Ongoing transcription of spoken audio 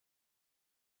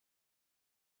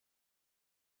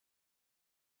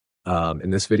In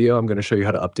this video, I'm going to show you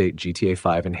how to update GTA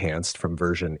 5 Enhanced from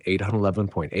version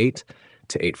 811.8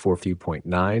 to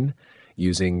 843.9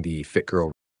 using the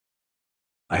FitGirl.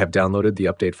 I have downloaded the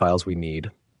update files we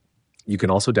need. You can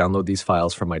also download these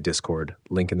files from my Discord,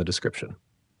 link in the description.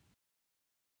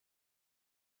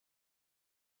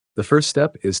 The first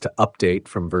step is to update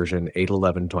from version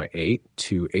 811.8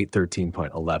 to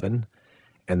 813.11,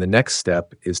 and the next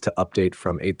step is to update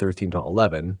from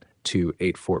 813.11 to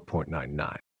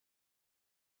 8.4.99.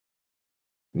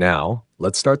 Now,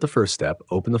 let's start the first step.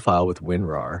 Open the file with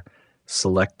WinRAR,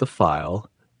 select the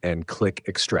file, and click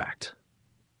Extract.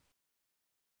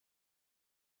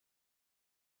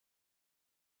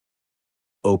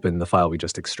 Open the file we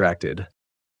just extracted.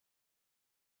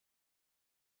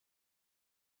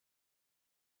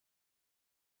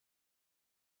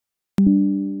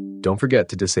 Don't forget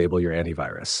to disable your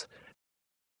antivirus.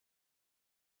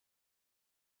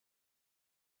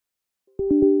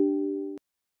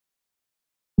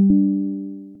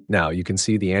 Now you can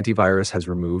see the antivirus has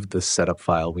removed the setup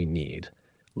file we need.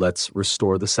 Let's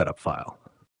restore the setup file.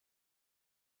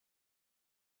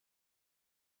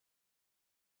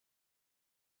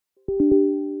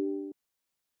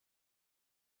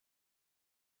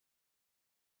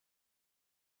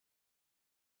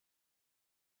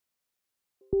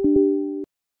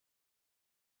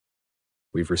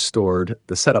 We've restored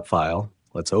the setup file.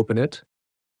 Let's open it.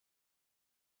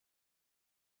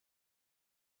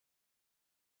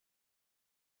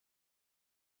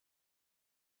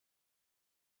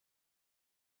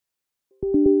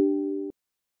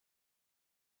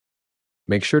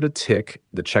 Make sure to tick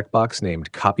the checkbox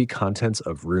named Copy Contents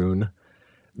of Rune,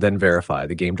 then verify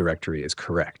the game directory is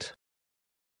correct.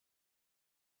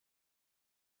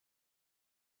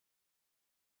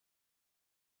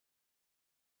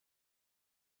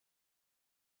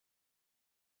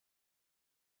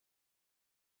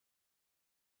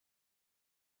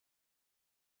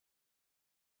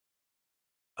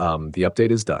 The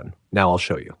update is done. Now I'll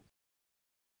show you.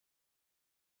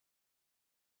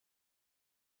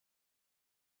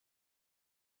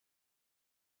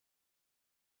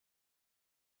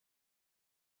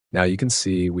 Now you can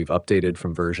see we've updated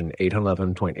from version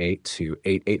 811.8 to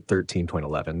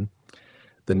 8.13.11.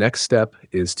 The next step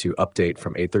is to update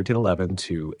from 8.13.11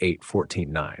 to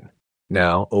 8.14.9.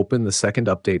 Now open the second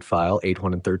update file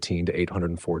 813 to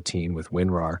 814 with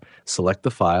WinRAR. Select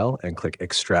the file and click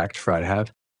Extract FRIDHAV.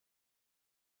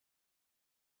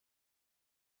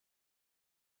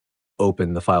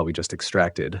 Open the file we just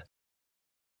extracted.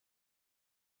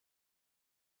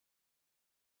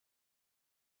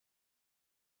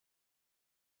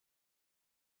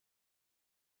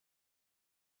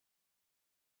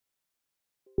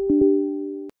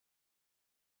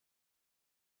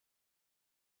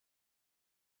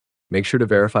 Make sure to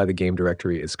verify the game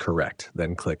directory is correct,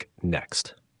 then click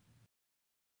Next.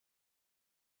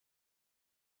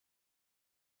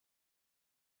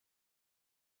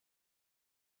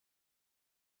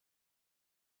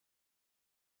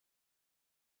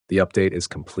 The update is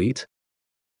complete.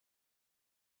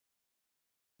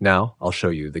 Now I'll show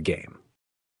you the game.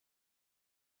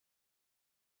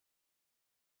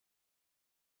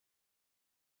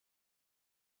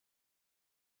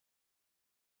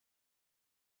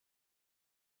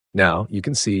 Now you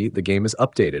can see the game is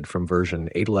updated from version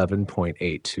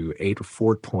 811.8 to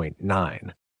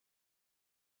 8.4.9.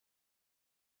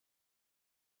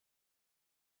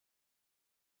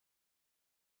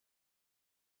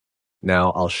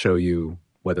 Now I'll show you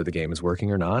whether the game is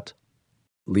working or not.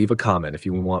 Leave a comment if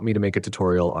you want me to make a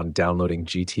tutorial on downloading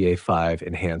GTA 5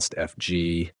 Enhanced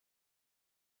FG.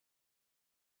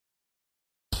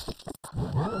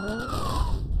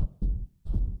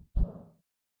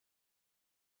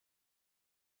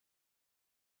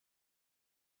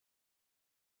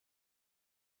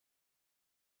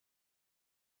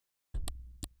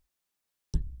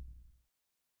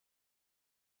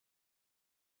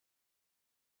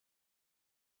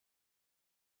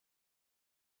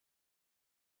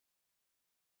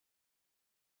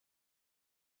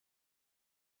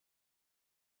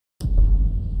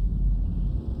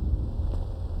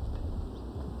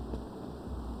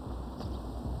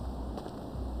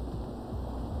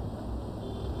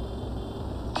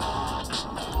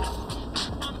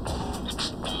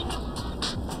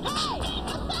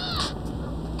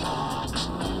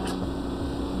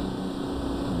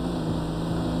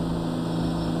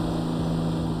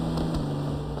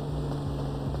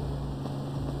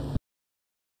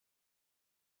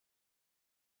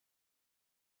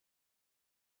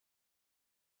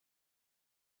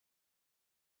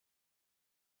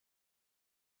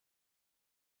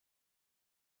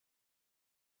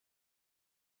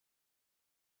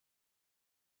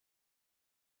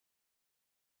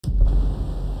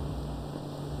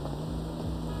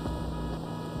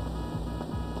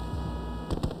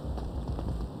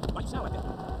 sound like that.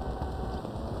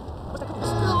 What's that cookie?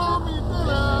 Still on me,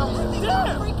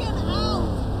 Damn! freaking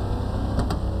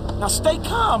out. Now stay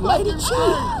calm, lady.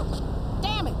 Chill.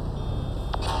 Damn it.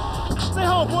 Stay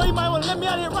home, boy. You might want to let me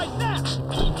out of here right now.